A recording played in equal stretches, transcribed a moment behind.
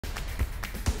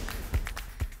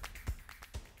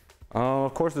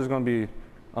Of course, there's going to be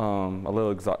a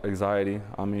little anxiety.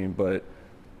 I mean, but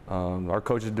our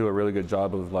coaches do a really good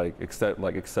job of accept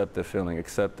the feeling,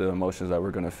 accept the emotions that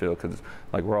we're going to feel, because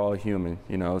we're all human,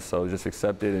 you know. So just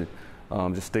accept it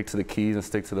and just stick to the keys and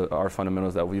stick to our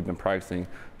fundamentals that we've been practicing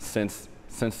since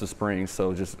the spring.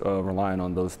 So just relying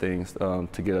on those things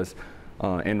to get us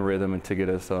in rhythm and to get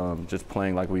us just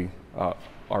playing like we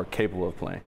are capable of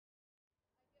playing.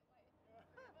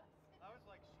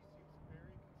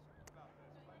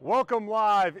 Welcome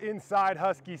live inside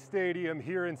Husky Stadium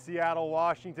here in Seattle,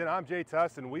 Washington. I'm Jay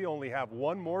Tust, and we only have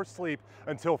one more sleep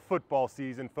until football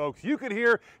season, folks. You could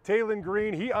hear Taylen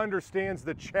Green. He understands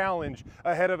the challenge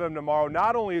ahead of him tomorrow.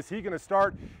 Not only is he going to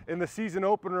start in the season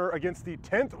opener against the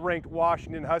 10th-ranked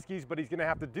Washington Huskies, but he's going to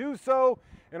have to do so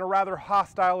in a rather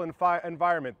hostile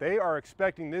environment. They are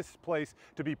expecting this place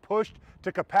to be pushed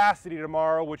to capacity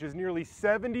tomorrow, which is nearly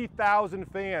 70,000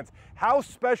 fans. How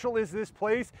special is this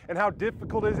place, and how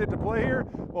difficult is it to play here?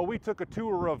 Well, we took a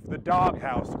tour of the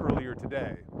doghouse earlier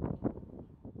today.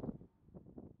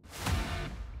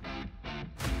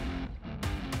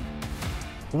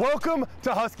 Welcome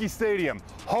to Husky Stadium,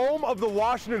 home of the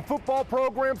Washington football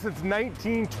program since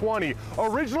 1920.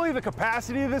 Originally, the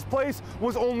capacity of this place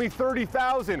was only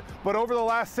 30,000, but over the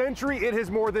last century, it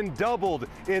has more than doubled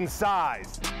in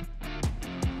size.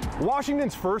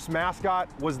 Washington's first mascot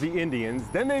was the Indians,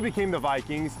 then they became the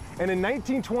Vikings, and in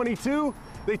 1922,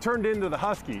 they turned into the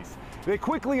Huskies. They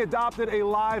quickly adopted a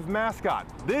live mascot.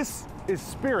 This is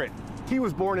Spirit. He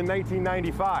was born in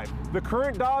 1995. The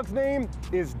current dog's name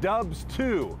is Dubs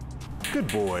 2.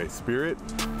 Good boy, Spirit.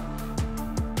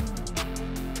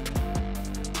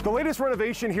 The latest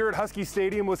renovation here at Husky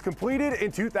Stadium was completed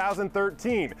in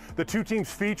 2013. The two teams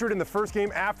featured in the first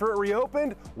game after it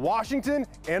reopened, Washington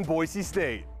and Boise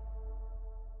State.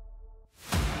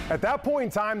 At that point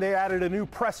in time, they added a new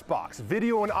press box,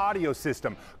 video and audio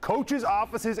system, coaches'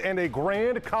 offices, and a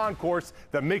grand concourse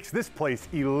that makes this place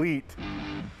elite.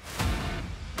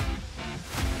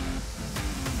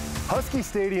 Husky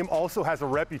Stadium also has a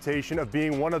reputation of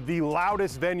being one of the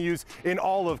loudest venues in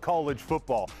all of college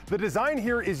football. The design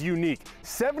here is unique.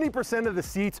 70% of the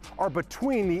seats are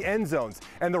between the end zones,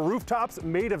 and the rooftops,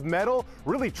 made of metal,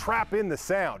 really trap in the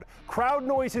sound. Crowd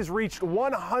noise has reached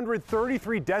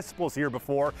 133 decibels here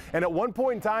before, and at one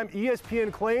point in time, ESPN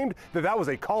claimed that that was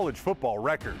a college football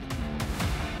record.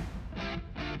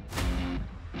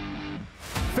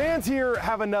 Fans here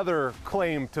have another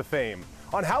claim to fame.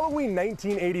 On Halloween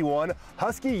 1981,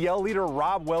 Husky Yell leader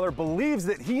Rob Weller believes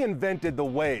that he invented the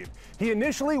wave. He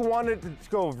initially wanted it to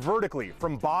go vertically,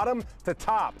 from bottom to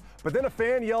top, but then a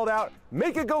fan yelled out,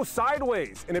 "Make it go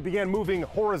sideways," and it began moving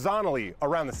horizontally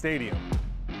around the stadium.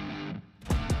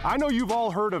 I know you've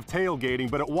all heard of tailgating,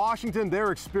 but at Washington,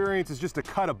 their experience is just a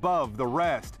cut above the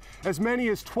rest. As many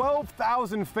as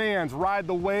 12,000 fans ride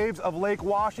the waves of Lake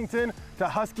Washington to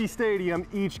Husky Stadium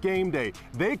each game day.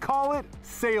 They call it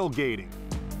sailgating.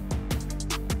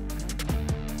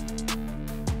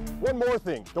 One more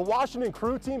thing, the Washington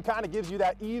crew team kind of gives you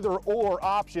that either-or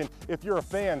option if you're a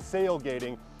fan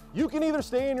sailgating. You can either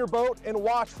stay in your boat and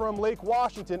watch from Lake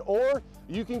Washington, or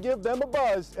you can give them a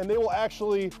buzz and they will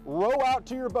actually row out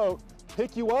to your boat,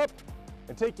 pick you up,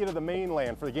 and take you to the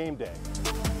mainland for the game day.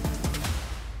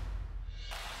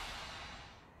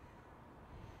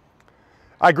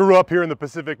 I grew up here in the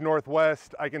Pacific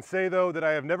Northwest. I can say though that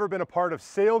I have never been a part of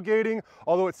sailgating,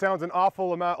 although it sounds an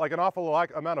awful amount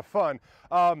of fun.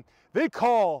 They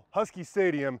call Husky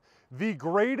Stadium the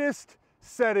greatest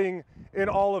setting in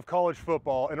all of college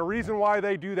football, and a reason why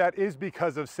they do that is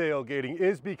because of sailgating,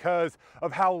 is because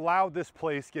of how loud this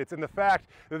place gets, and the fact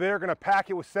that they're going to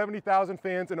pack it with 70,000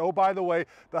 fans. And oh, by the way,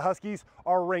 the Huskies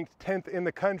are ranked 10th in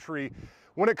the country.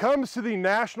 When it comes to the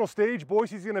national stage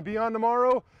Boise's going to be on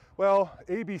tomorrow, well,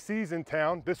 ABC's in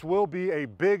town. This will be a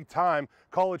big-time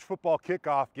college football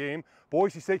kickoff game.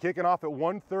 Boise State kicking off at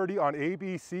 1:30 on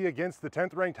ABC against the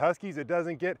 10th-ranked Huskies. It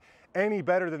doesn't get any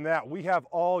better than that. We have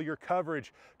all your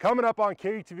coverage. Coming up on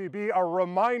KTVB, a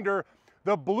reminder,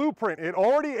 the blueprint, it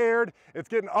already aired. It's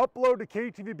getting uploaded to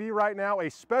KTVB right now. A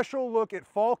special look at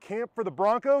fall camp for the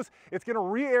Broncos. It's going to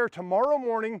re-air tomorrow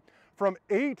morning from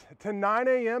 8 to 9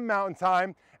 a.m. Mountain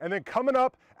Time. And then coming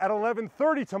up at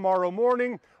 11:30 tomorrow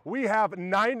morning, we have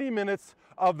 90 minutes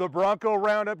of the Bronco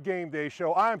Roundup Game Day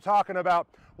Show. I am talking about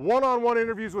one-on-one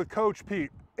interviews with Coach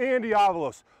Pete, Andy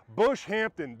Avalos, Bush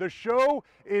Hampton. The show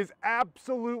is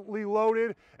absolutely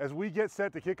loaded as we get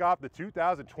set to kick off the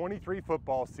 2023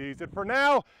 football season. For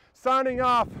now, signing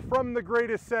off from the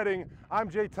greatest setting, I'm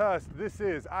Jay Tust. This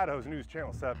is Idaho's News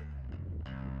Channel 7.